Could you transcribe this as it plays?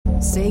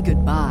Say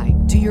goodbye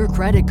to your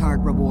credit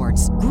card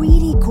rewards.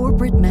 Greedy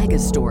corporate mega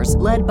stores,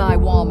 led by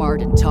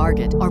Walmart and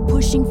Target, are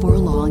pushing for a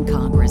law in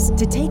Congress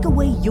to take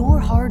away your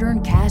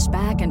hard-earned cash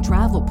back and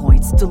travel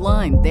points to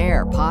line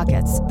their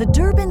pockets. The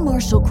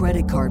Durbin-Marshall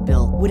credit card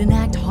bill would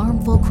enact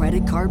harmful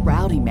credit card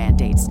routing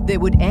mandates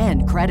that would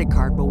end credit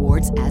card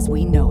rewards as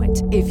we know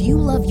it. If you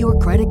love your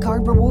credit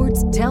card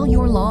rewards, tell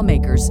your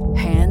lawmakers,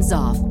 hands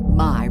off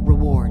my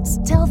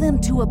rewards. Tell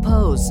them to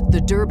oppose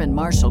the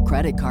Durbin-Marshall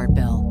credit card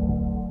bill.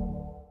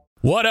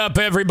 What up,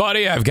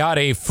 everybody? I've got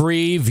a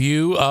free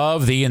view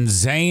of the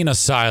InZane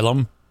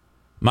Asylum,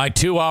 my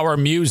 2-hour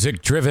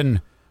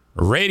music-driven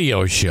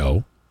radio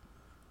show,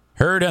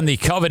 heard on the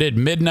coveted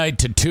midnight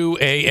to 2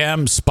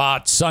 a.m.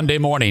 spot Sunday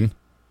morning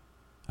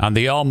on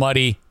the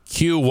almighty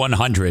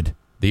Q100,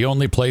 the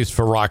only place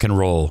for rock and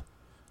roll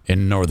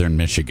in northern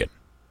Michigan.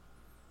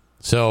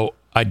 So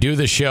I do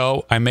the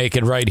show, I make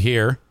it right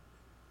here,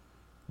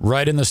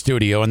 right in the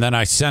studio, and then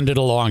I send it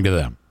along to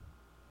them,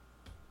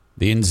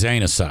 the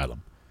InZane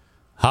Asylum.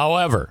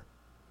 However,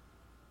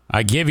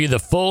 I give you the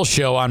full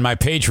show on my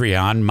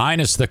Patreon,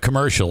 minus the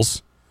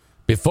commercials,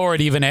 before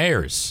it even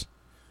airs.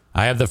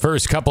 I have the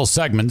first couple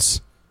segments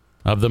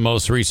of the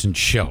most recent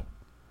show.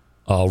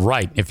 All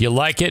right. If you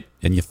like it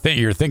and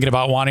you're thinking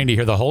about wanting to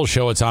hear the whole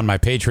show, it's on my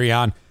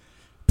Patreon,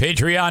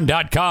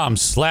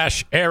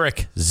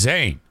 patreon.com/Eric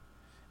Zane.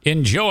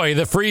 Enjoy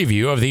the free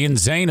view of the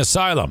InZane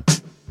Asylum.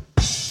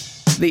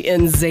 The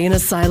InZane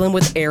Asylum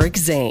with Eric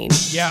Zane.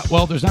 Yeah,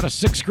 well, there's not a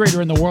sixth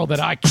grader in the world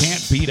that I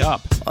can't beat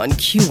up. On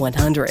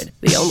Q100,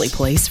 the only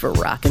place for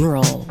rock and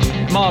roll.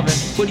 Marvin,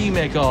 what do you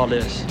make of all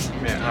this?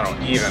 Man, I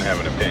don't even have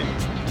an opinion.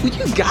 Well,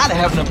 you gotta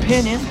have an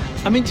opinion.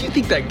 I mean, do you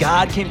think that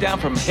God came down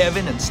from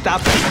heaven and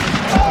stopped it?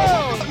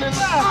 Oh, man.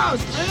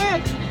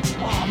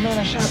 Oh, man,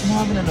 I shot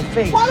Marvin in the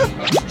face. Why the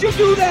f*** did you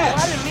do that?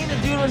 I didn't mean to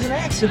do it. It was an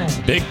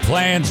accident. Big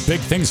plans,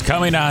 big things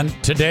coming on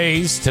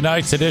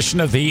tonight's edition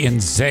of the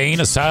InZane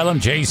Asylum.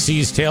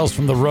 JC's Tales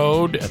from the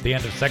Road at the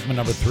end of segment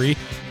number 3.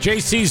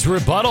 JC's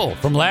rebuttal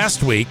from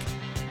last week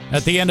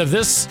at the end of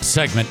this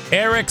segment.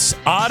 Eric's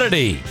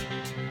Oddity.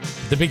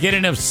 The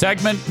beginning of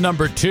segment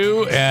number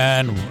 2,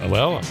 and,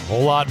 well, a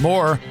whole lot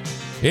more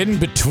in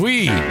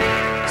between.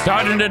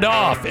 Starting it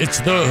off, it's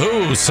The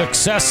Who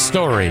success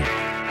story.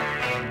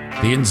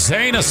 The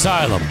InZane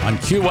Asylum on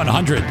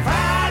Q100.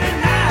 Friday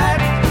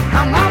night,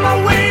 I'm on my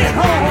way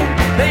home.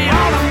 They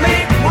ought to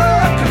make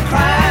work a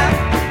crime.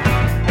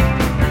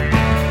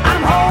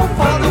 I'm home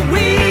for the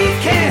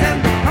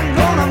weekend. I'm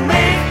gonna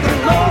make the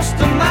most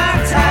of my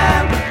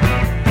time.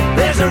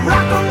 There's a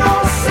rock and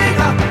roll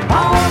singer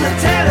on the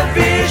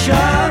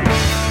television,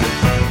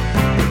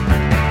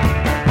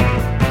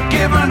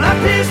 giving up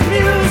his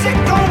music,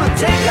 gonna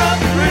take up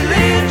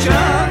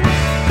religion.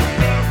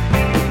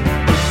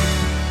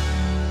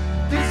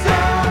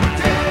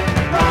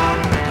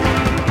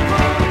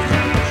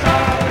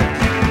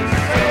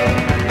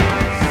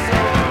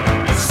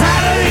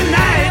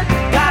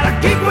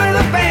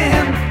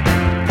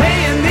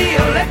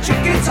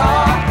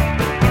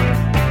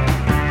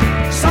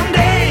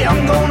 Someday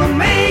I'm gonna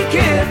make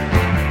it,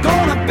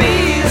 gonna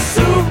be a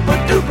super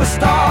duper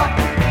star,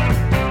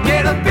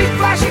 get a big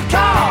flashy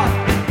car,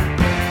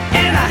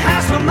 and a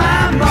house for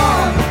my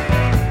mom.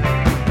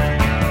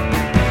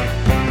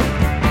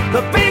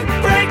 The big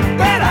break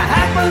better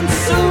happen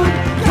soon,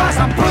 'cause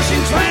I'm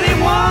pushing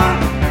 21.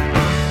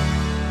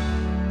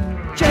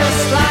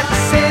 Just like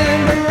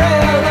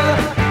Cinderella,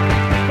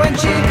 when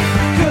she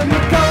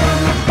couldn't go to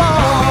the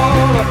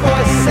ball, a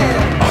voice said,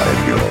 I'm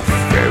your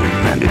fairy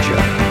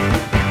manager.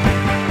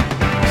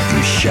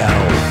 You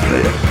shall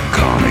play a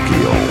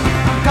Carnegie.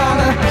 I'm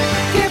gonna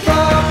give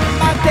up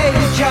my day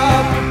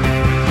job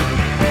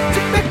to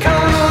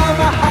become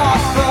a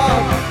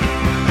heartthrob.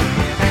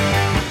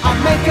 I'll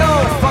make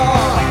your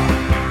fall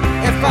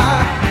if I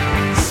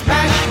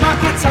smash my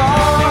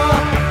guitar.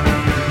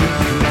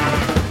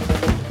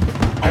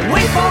 I'll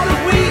wait for the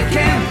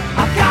weekend.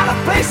 I've gotta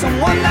play some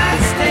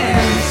one-night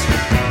stands.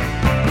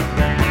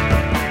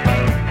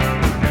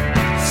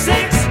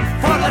 6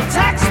 for the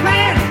tax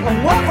man and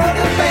 1 for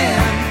the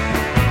band.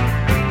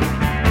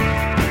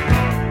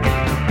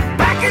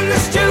 Back in the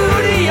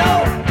studio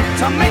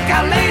to make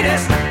our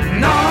latest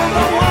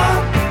number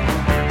 1.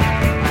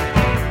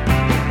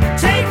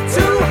 Take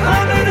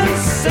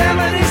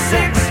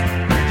 276.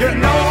 You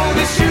know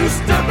this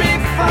used to be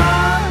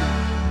fun.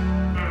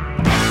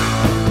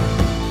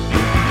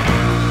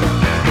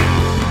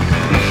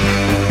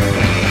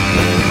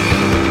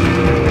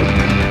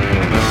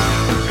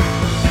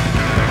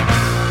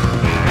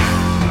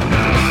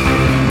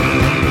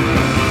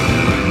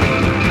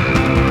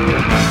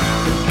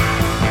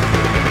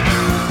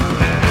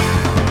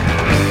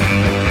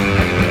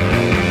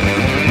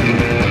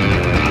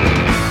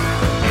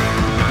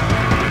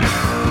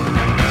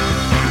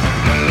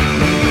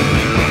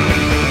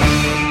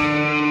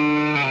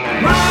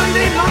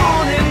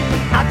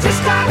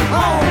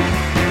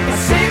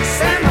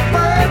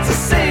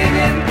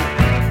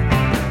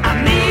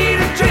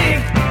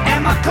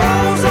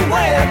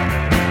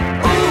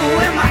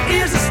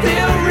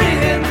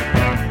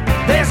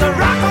 There's a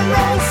rock and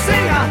roll singer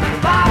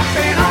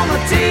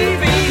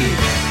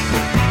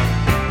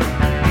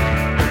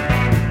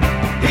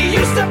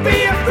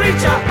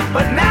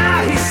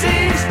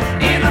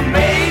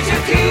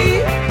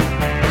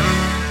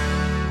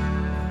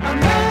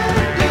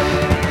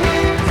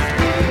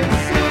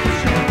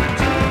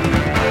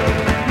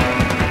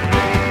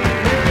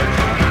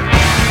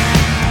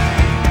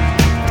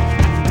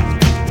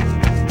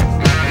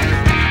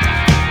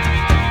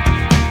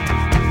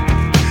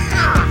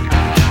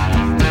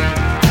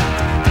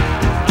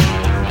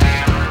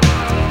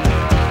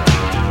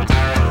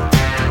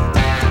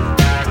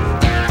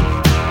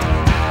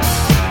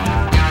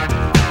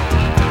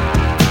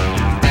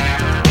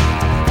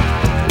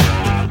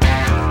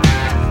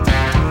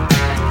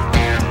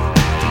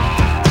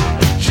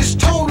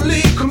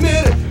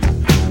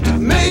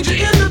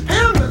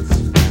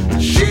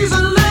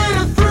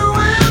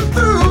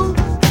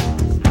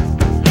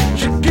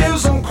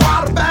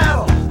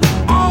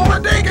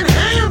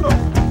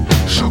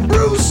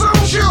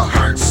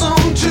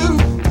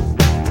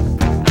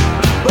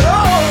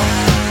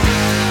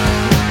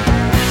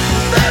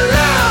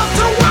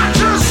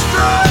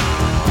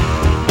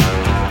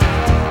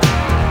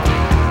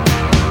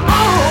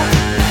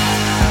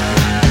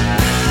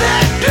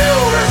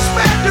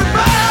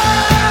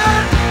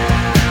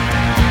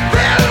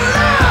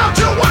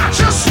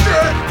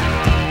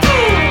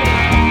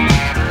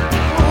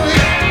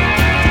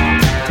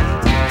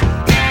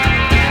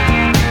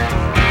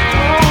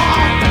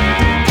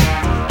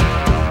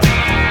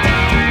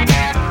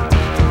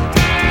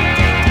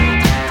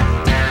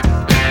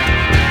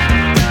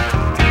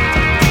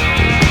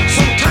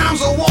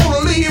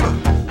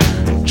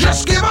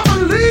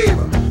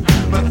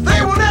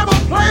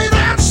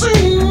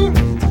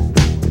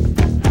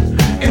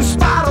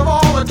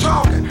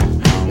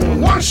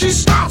she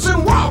starts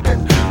and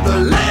walking, the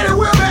lady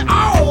will be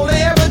all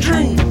they ever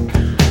dream.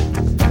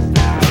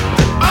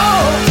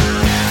 Oh,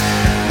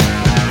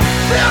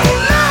 they'll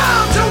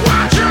love to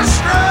watch her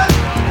strut.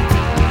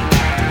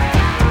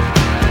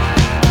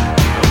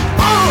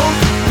 Oh,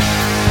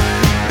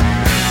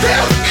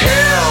 they'll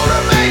kill to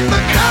make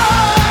the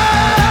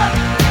cut.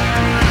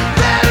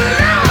 They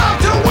love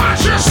to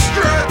watch her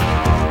strut.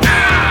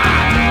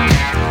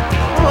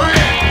 Oh,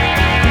 yeah.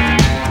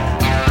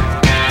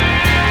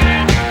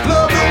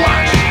 Love to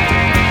watch.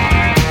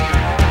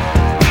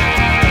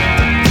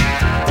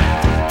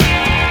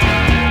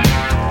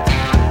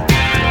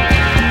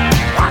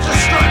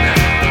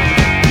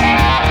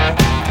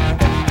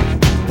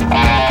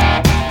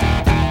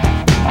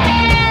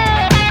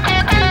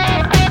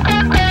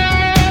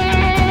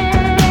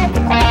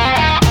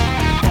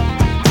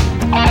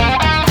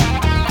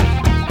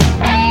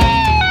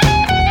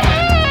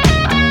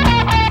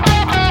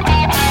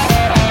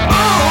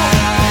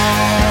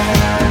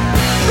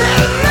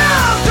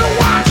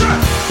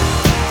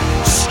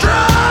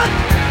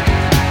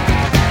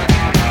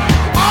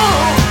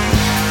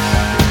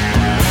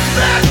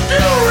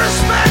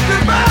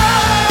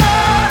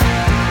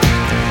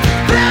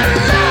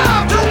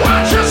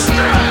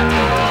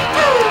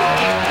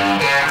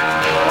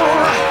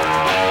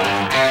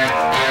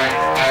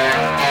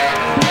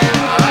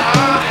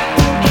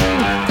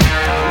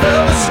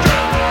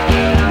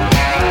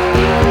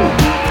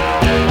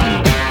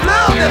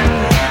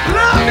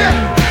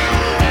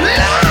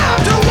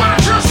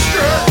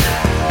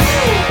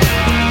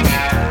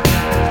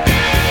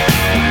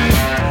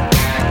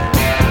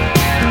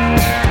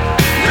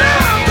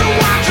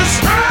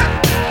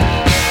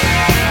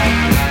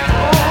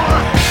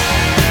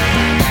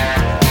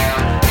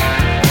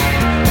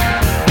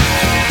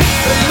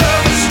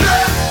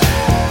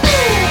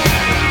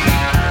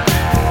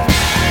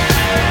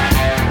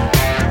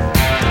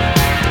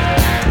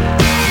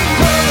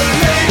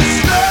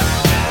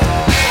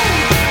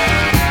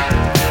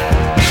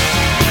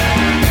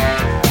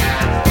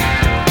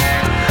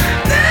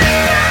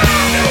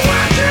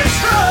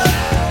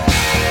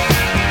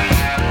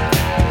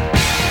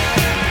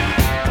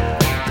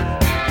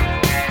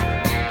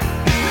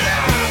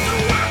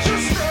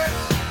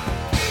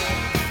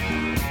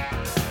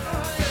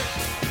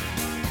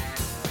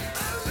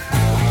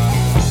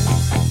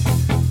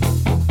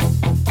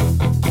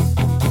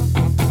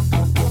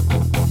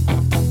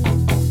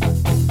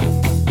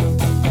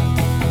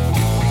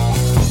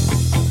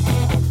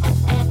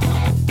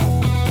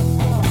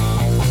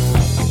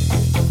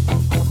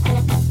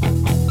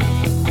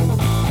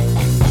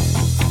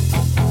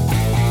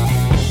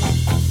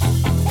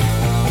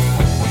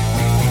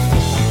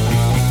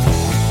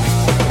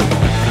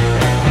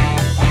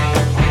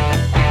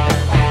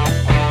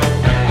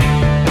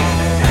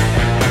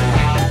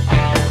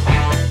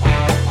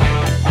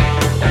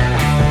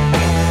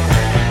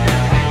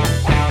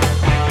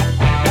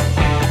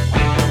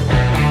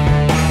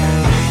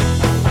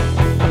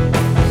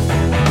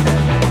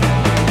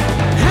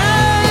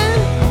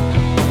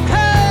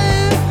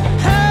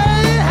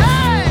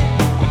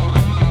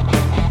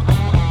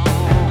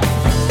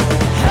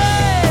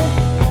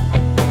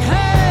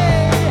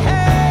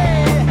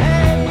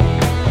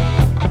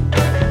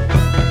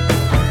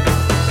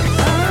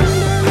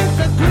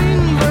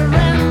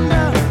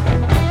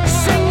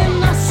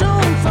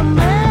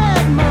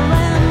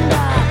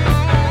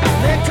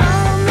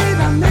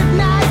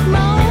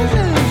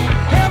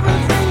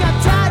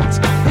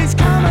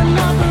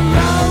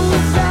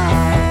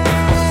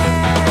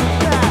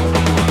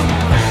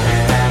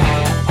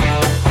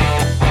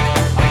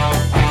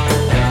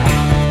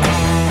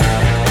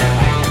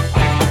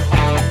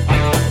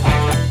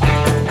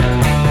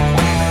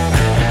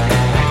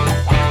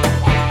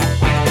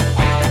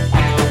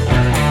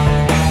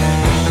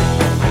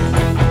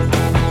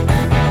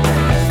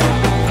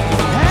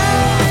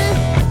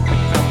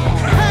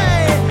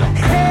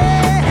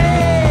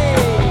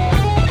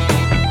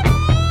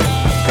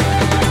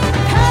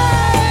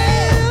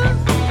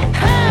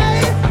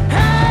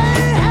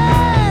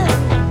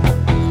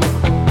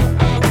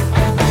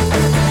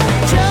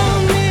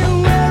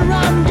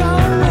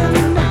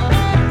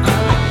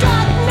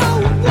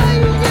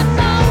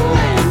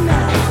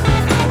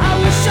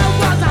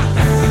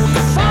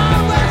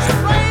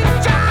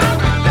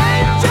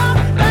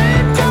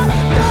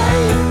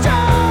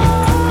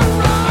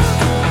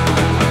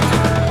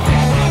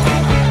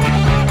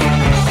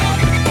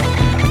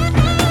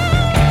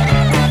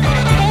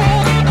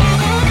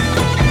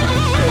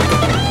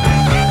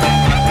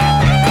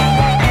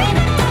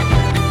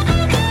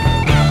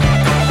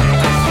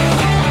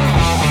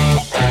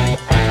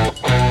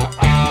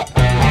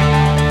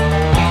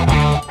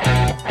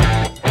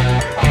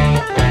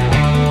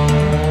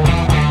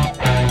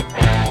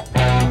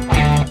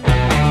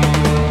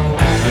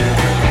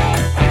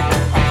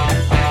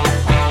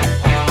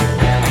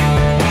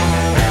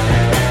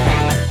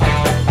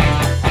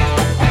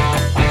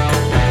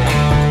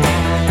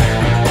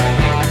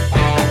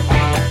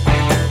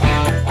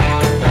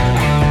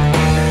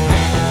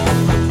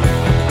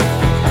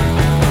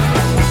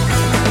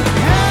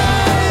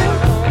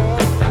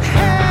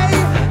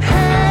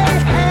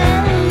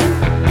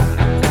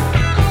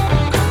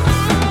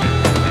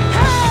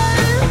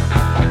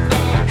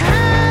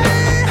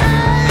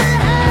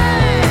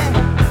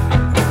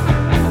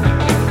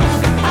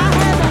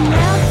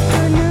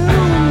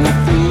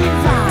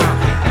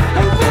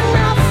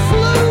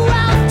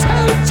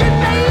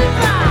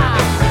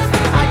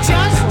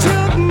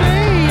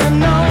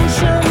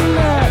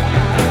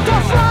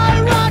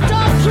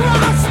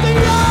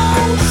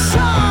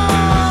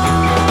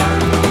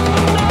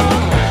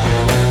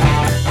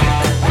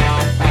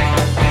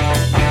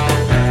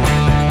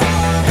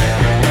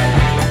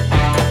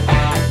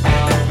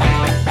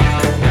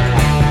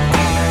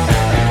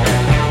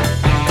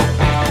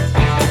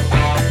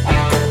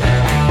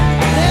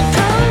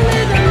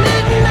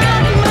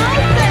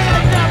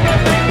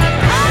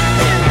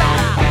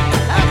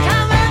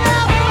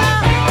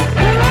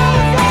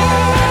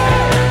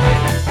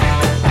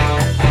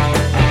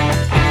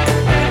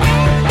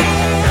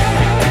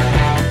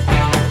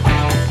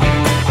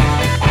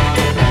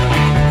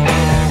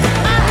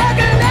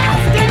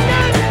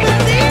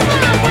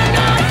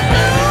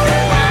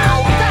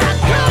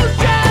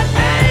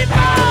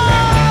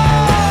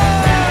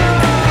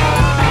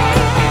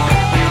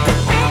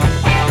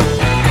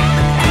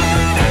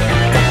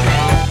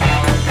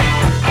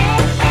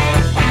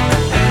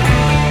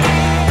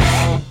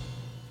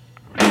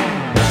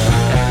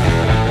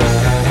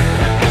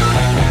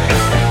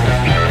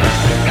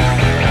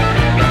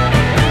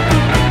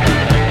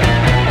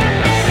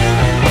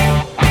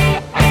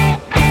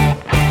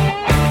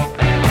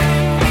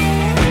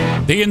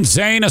 The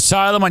InZane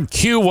Asylum on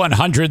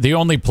Q100, the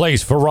only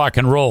place for rock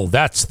and roll.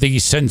 That's the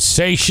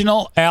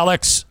sensational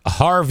Alex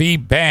Harvey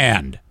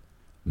Band.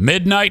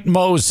 Midnight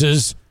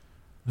Moses,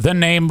 the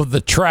name of the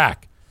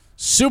track.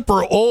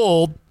 Super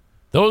old.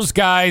 Those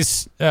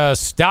guys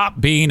stopped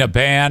being a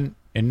band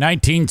in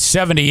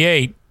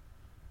 1978.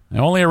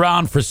 They're only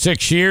around for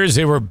 6 years.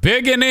 They were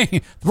big in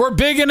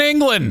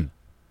England.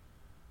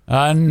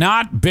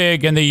 Not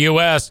big in the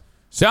U.S.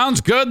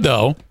 Sounds good,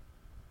 though.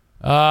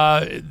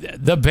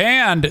 The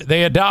band,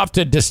 they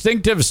adopted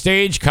distinctive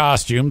stage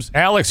costumes.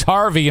 Alex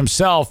Harvey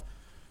himself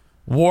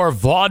wore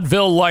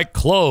vaudeville-like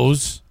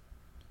clothes,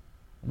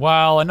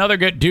 while another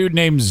good dude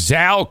named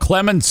Zal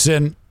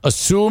Clemenson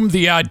assumed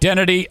the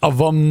identity of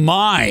a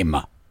mime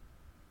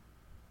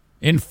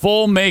in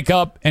full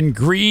makeup and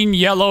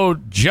green-yellow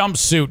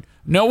jumpsuit.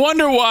 No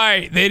wonder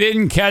why they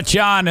didn't catch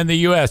on in the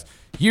U.S.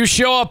 You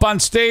show up on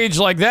stage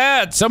like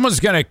that, someone's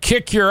going to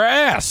kick your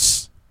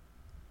ass.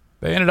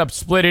 They ended up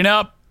splitting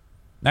up.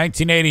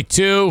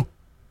 1982,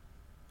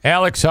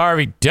 Alex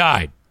Harvey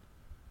died.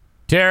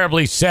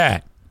 Terribly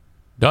sad.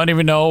 Don't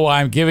even know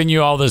why I'm giving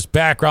you all this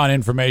background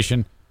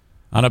information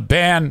on a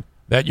band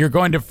that you're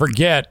going to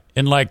forget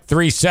in like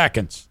 3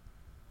 seconds.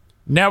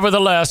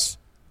 Nevertheless,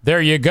 there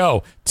you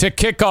go. To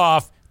kick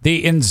off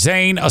the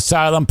InZane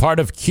Asylum, part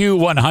of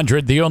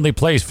Q100, the only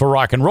place for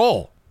rock and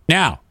roll.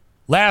 Now,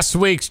 last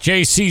week's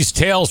JC's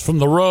Tales from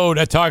the Road,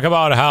 I talk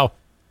about how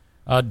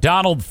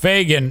Donald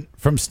Fagen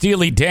from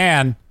Steely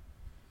Dan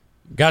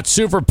got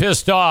super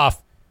pissed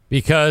off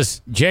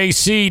because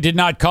JC did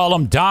not call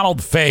him Donald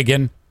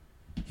Fagen.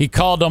 He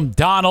called him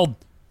Donald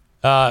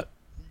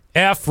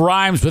F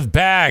rhymes with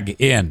bag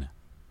in.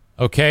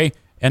 Okay?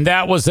 And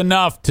that was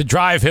enough to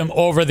drive him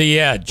over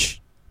the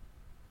edge.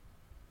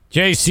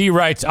 JC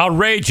writes,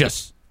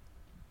 outrageous.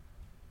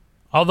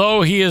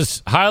 Although he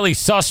is highly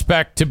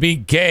suspect to be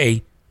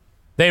gay,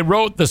 they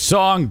wrote the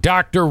song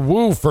Dr.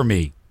 Wu for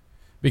me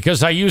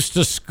because I used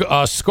to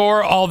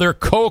score all their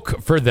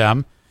coke for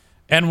them.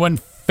 And when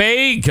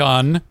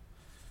Fagen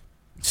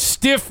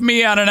stiffed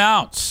me on an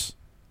ounce.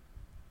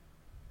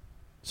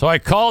 So I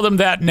called him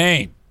that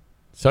name.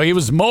 So he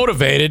was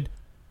motivated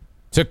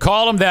to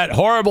call him that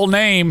horrible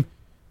name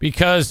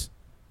because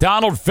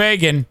Donald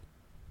Fagen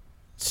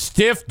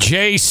stiffed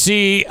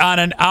JC on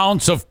an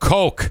ounce of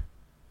coke.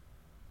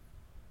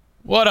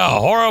 What a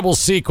horrible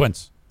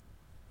sequence.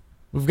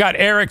 We've got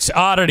Eric's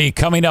Oddity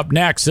coming up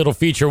next. It'll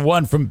feature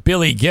one from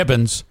Billy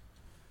Gibbons.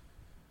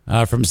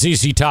 From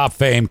ZZ Top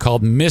fame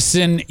called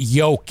Missin'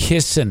 Yo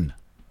Kissin'.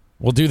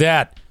 We'll do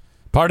that.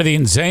 Part of the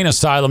InZane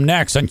Asylum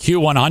next on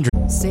Q100.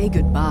 Say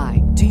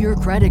goodbye to your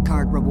credit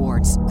card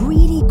rewards.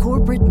 Greedy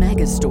corporate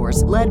mega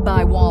stores, led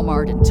by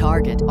Walmart and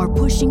Target, are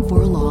pushing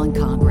for a law in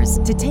Congress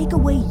to take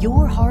away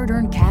your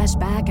hard-earned cash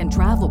back and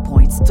travel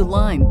points to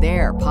line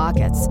their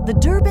pockets. The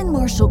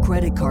Durbin-Marshall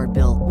credit card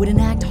bill would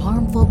enact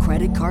harmful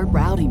credit card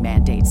routing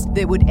mandates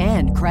that would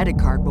end credit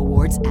card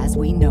rewards as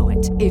we know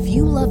it. If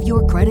you love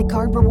your credit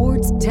card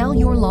rewards, tell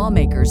your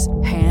lawmakers,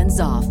 hands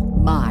off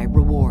my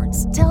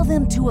rewards. Tell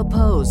them to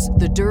oppose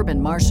the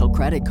Durbin-Marshall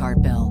credit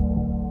card bill.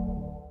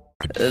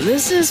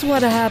 This is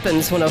what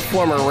happens when a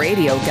former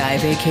radio guy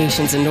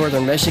vacations in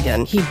northern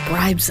Michigan. He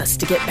bribes us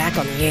to get back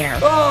on the air.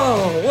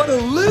 Oh, what a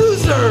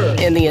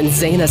loser! In the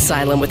InZane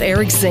Asylum with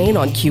Eric Zane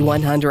on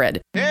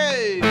Q100.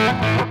 Hey!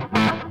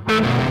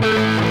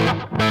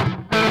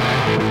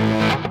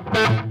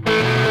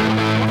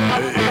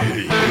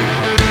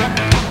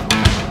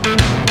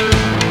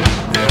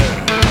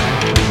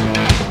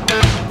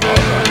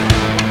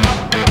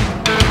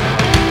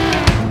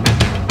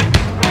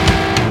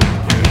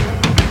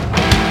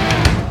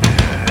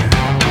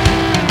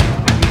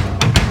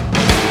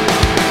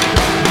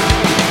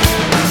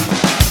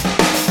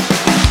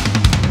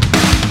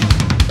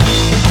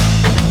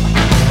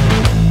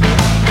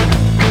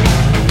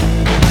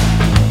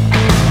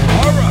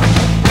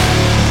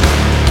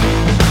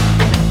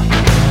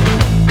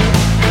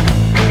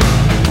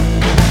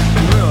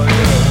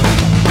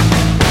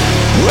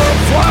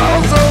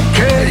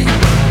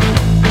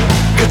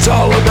 It's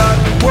all about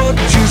what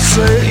you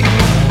say.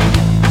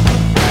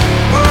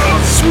 Well,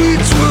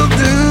 sweets will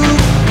do,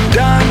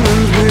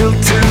 diamonds will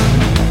too.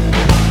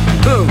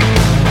 Boom.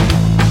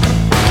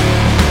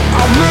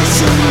 I'm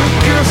missing the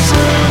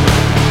kissing,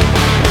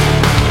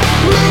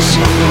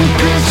 missing the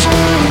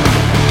kissing.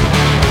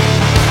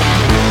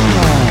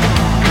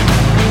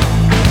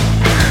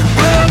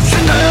 Well,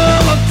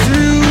 Chanel or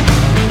two,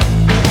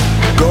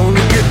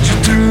 gonna get you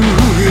through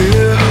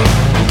here.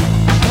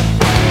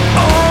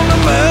 On the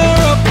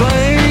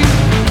aeroplane,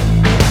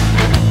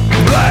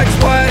 blacks,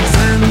 whites,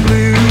 and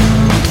blues.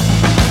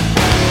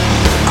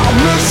 I'm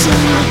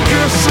missing the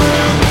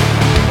kissing,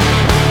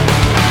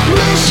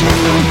 missing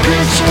the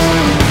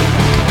kissing.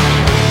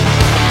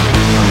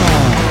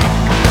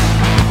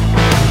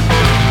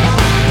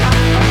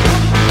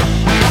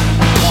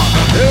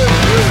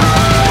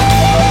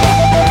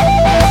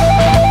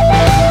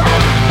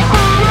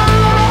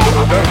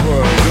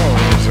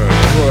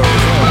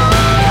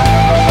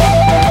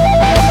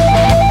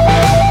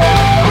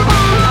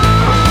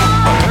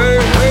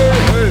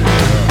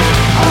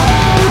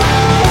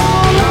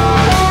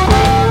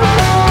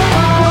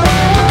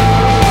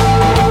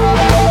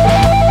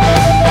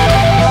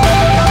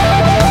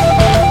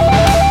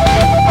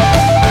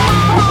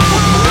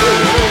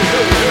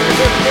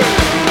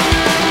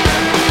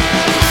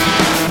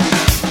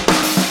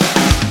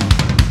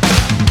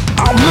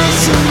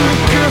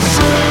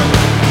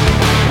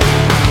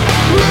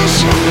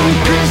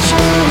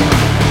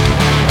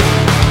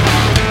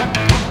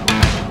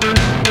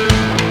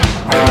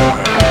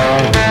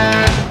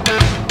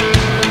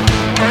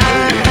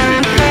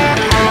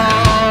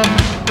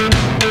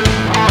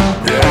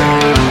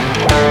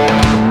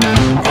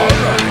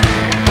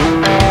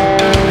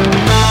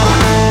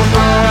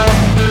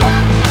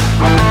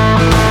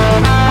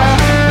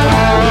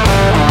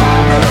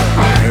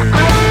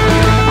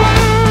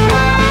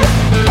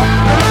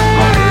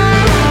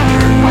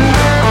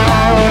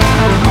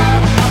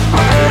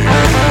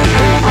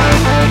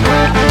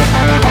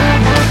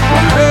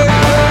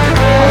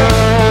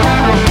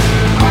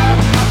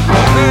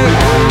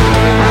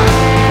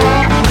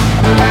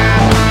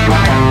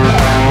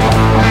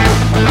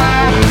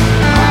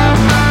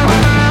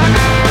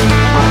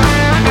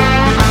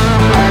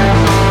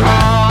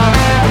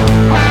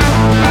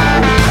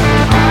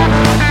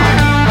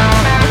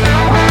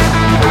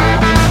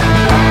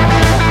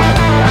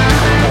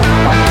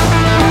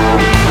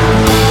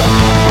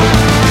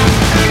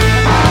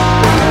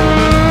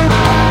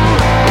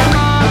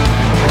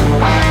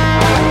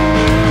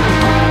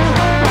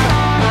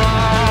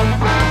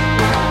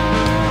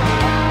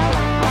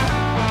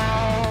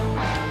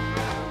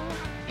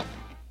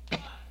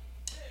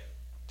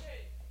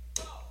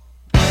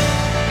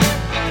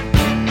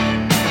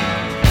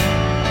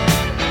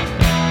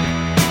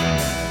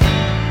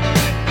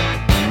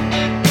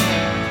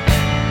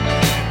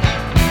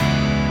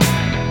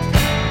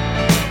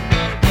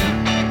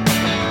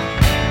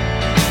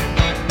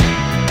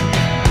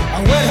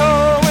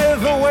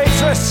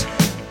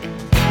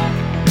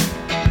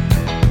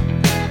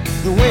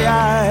 the way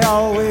I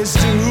always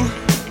do.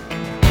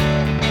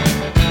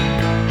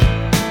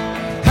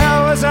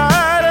 How was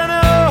I to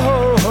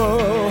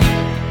know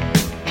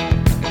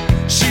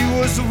she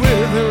was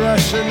with the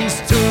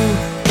Russians too?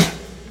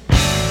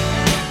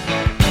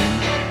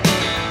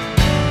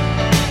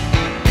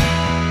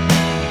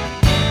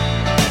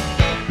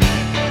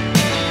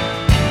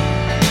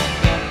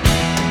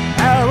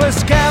 I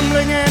was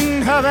gambling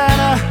in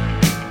Havana.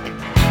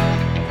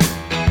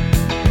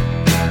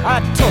 I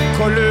took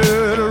a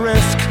little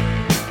risk.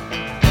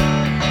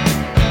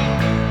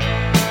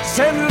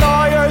 Send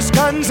lawyers,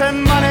 guns,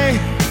 and money.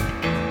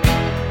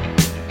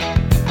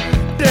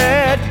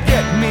 Dad,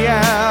 get me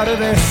out of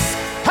this.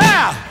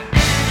 Ha!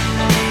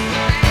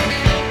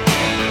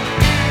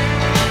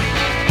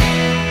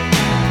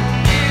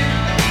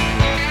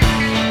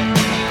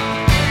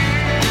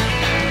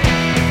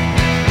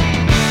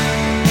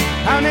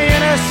 I'm the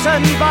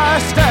innocent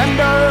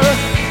bystander.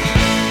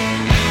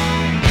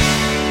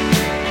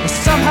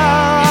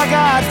 Somehow I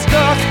got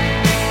stuck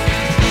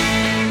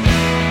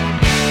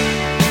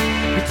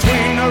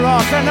between a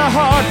rock and a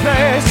hard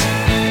place,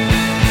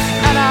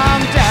 and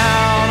I'm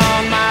down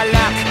on my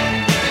luck.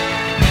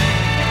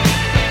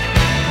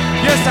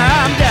 Yes,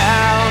 I'm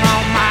down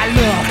on my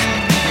luck.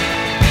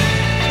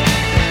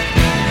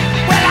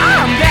 Well,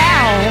 I'm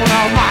down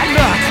on my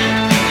luck.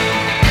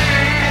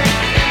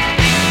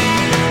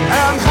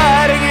 I'm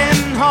hiding in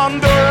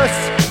Honduras.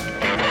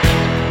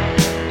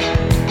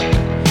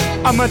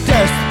 I'm a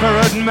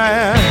desperate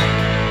man.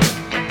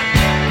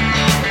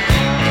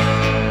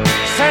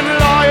 Send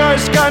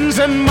lawyers, guns,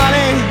 and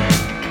money.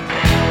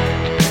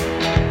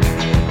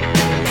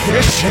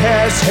 This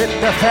has hit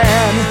the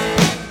fan.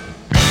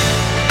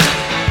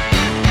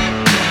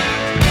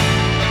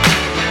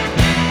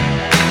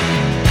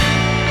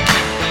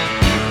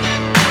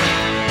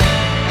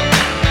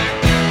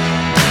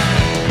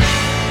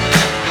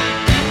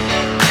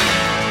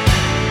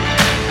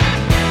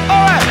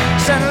 All right,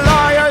 send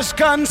lawyers,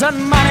 guns,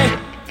 and money.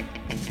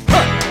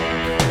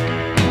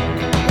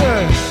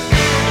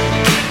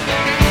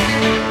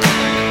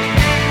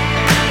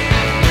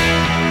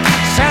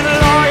 Send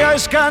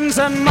lawyers, guns,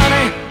 and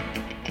money.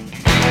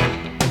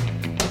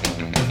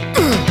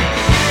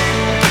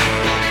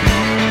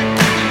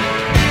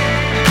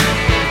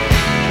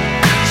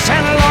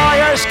 Send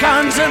lawyers,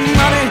 guns, and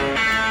money.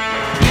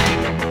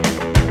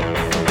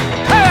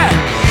 Hey!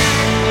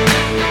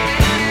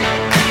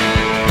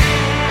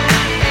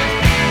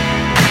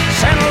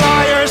 Send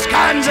lawyers,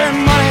 guns, and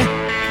money.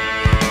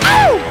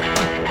 Oh!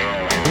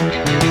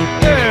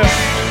 Yeah.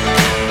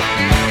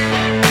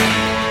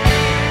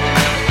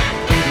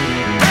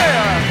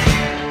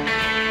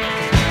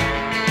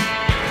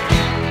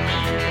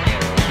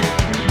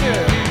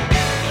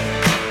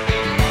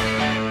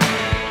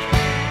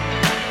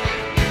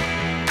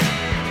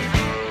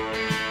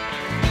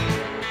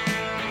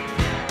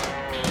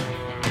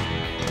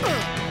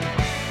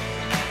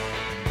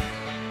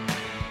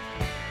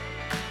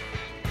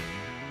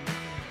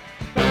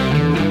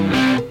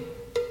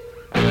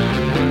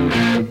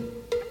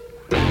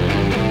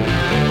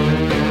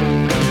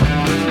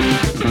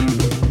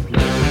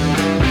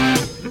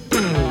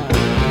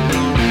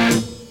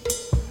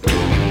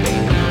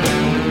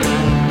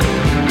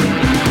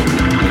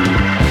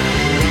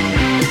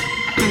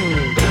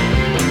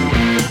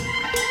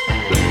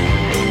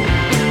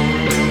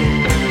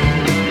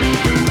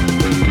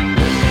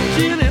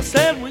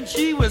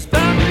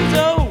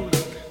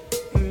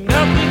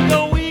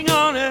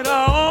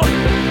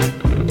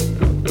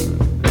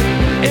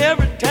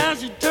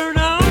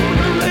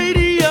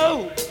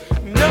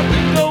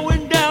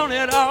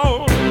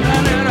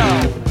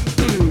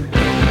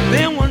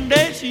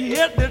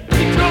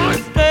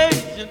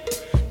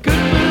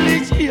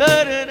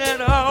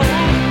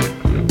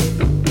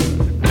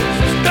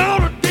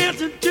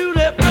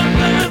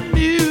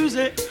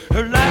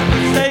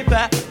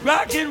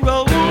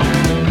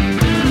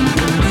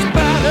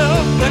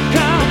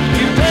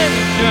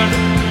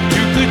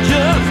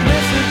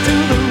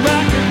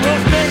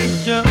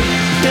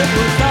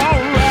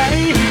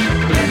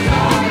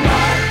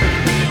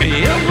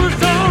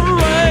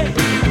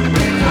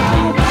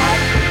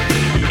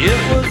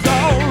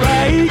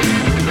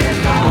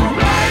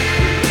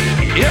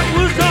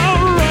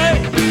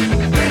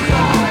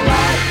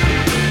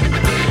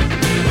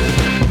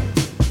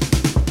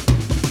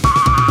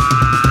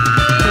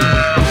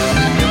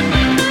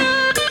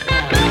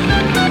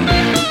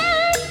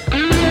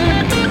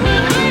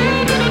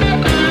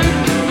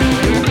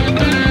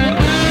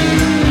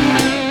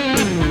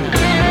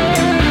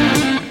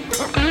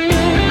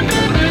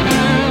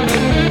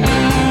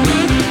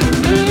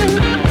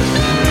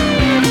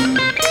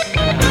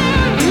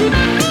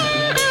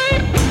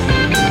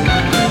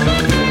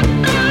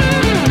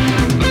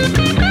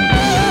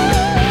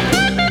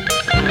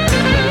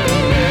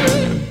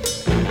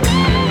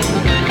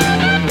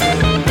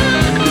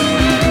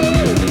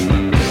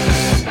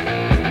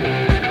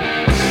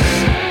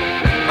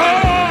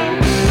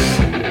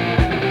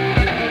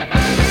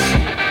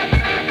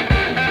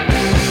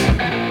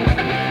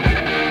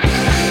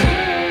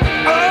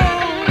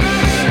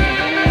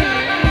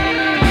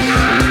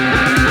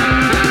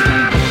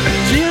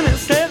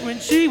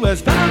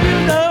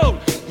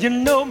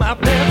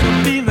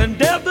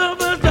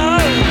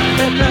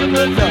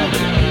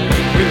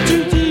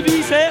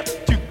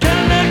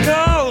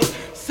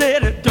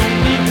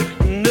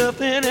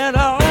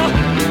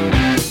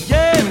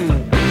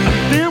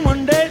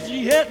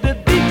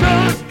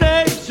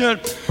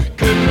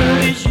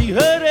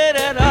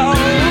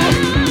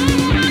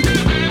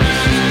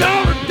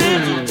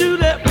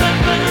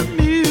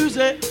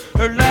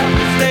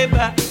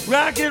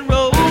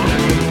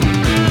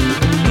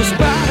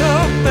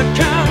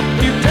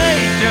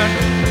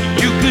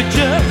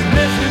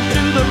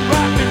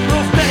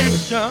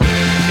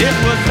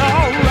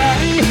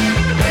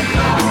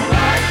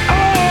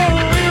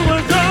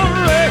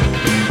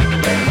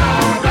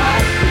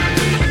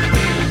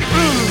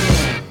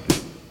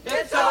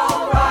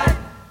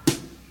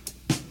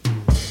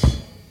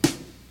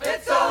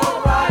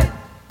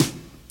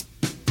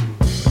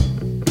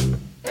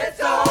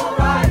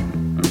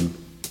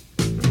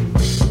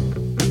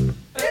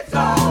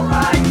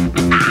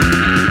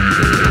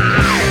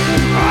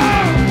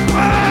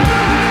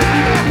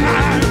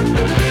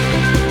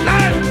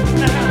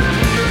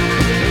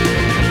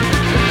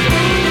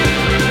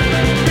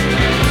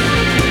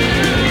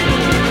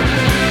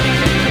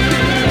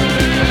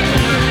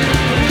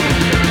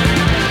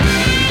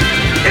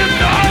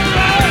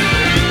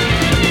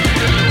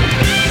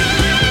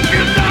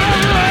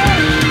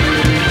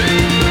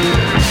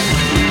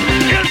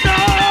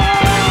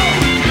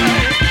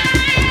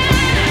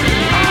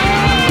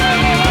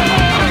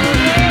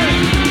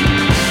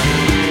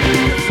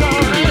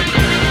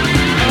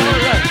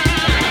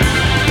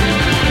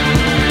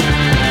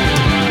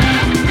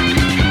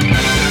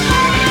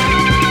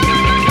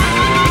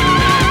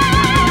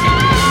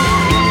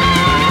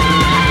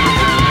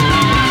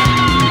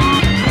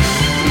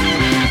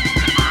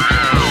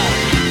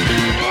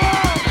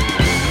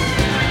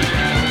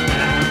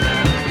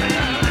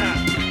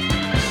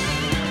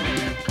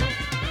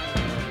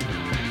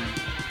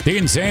 The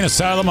InZane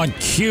Asylum on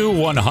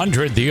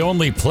Q100, the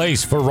only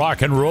place for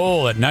rock and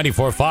roll at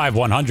 94.5,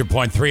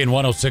 100.3, and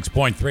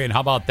 106.3. And how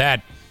about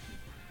that?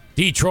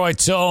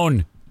 Detroit's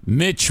own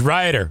Mitch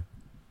Ryder.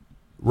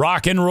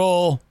 Rock and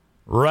roll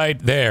right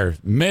there.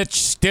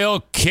 Mitch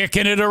still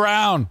kicking it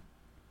around.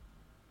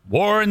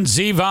 Warren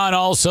Zevon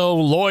also,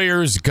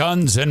 Lawyers,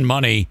 Guns, and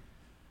Money.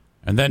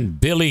 And then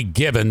Billy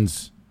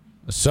Gibbons,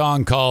 a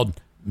song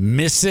called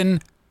Missin'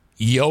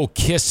 Yo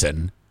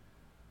Kissin'.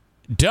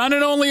 Done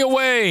in only a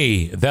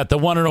way that the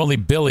one and only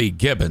Billy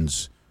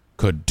Gibbons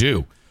could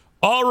do.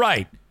 All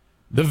right,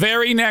 the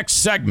very next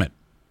segment.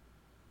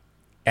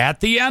 At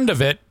the end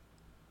of it,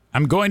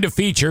 I'm going to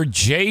feature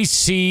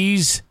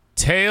JC's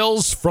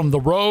Tales from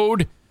the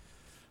Road.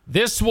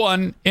 This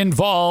one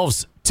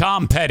involves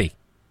Tom Petty.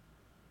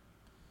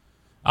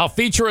 I'll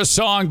feature a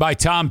song by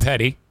Tom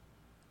Petty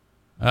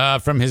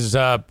from his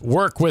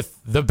work with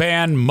the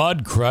band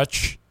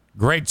Mudcrutch.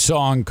 Great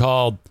song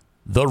called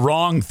The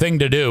Wrong Thing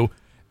to Do.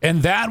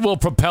 And that will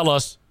propel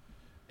us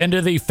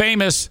into the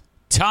famous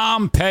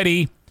Tom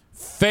Petty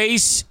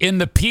face in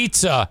the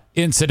pizza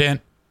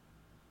incident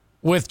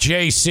with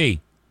JC,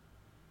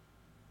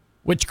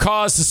 which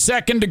caused a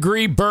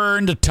second-degree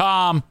burn to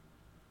Tom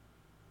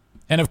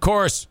and, of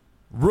course,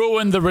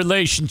 ruined the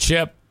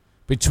relationship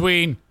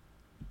between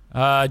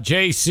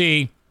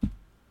JC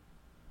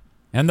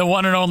and the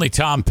one and only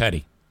Tom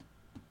Petty.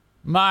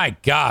 My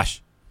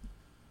gosh.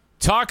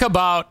 Talk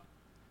about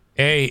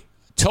a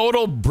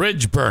total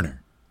bridge burner.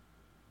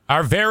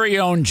 Our very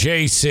own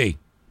JC.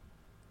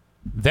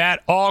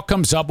 That all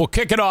comes up. We'll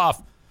kick it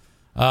off,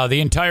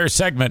 the entire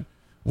segment,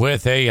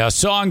 with a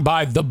song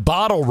by the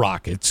Bottle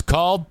Rockets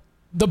called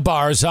The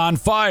Bar's on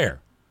Fire.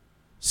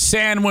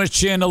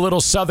 Sandwich in a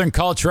little Southern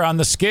culture on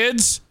the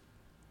skids.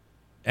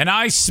 And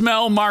I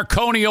smell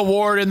Marconi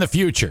Award in the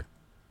future.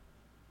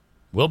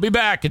 We'll be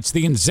back. It's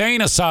the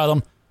InZane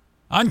Asylum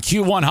on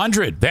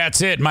Q100. That's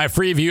it. My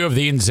free view of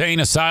the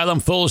InZane Asylum.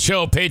 Full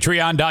show,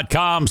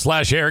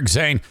 patreon.com/Eric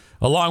Zane.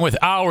 Along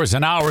with hours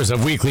and hours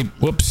of weekly...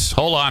 Whoops,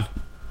 hold on.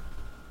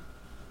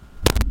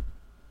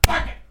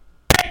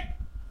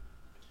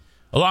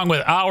 Along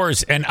with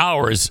hours and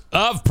hours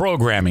of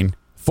programming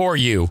for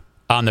you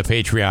on the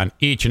Patreon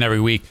each and every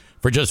week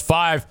for just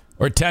 $5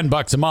 or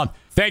 $10 a month.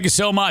 Thank you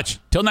so much.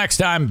 Till next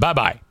time,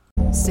 bye-bye.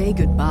 Say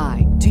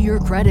goodbye to your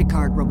credit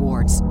card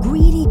rewards.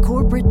 Greedy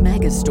corporate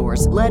mega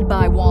stores, led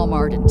by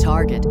Walmart and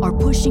Target, are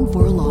pushing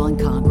for a law in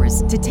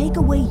Congress to take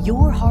away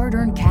your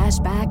hard-earned cash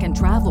back and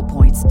travel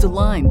points to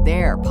line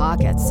their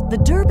pockets. The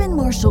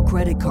Durbin-Marshall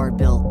credit card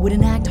bill would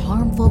enact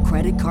harmful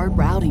credit card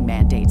routing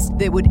mandates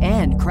that would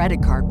end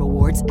credit card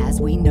rewards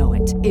as we know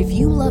it. If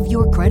you love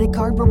your credit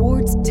card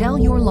rewards, tell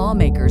your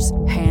lawmakers,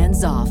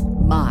 hands off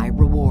my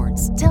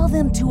rewards. Tell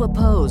them to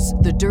oppose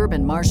the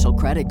Durbin-Marshall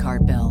credit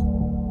card bill.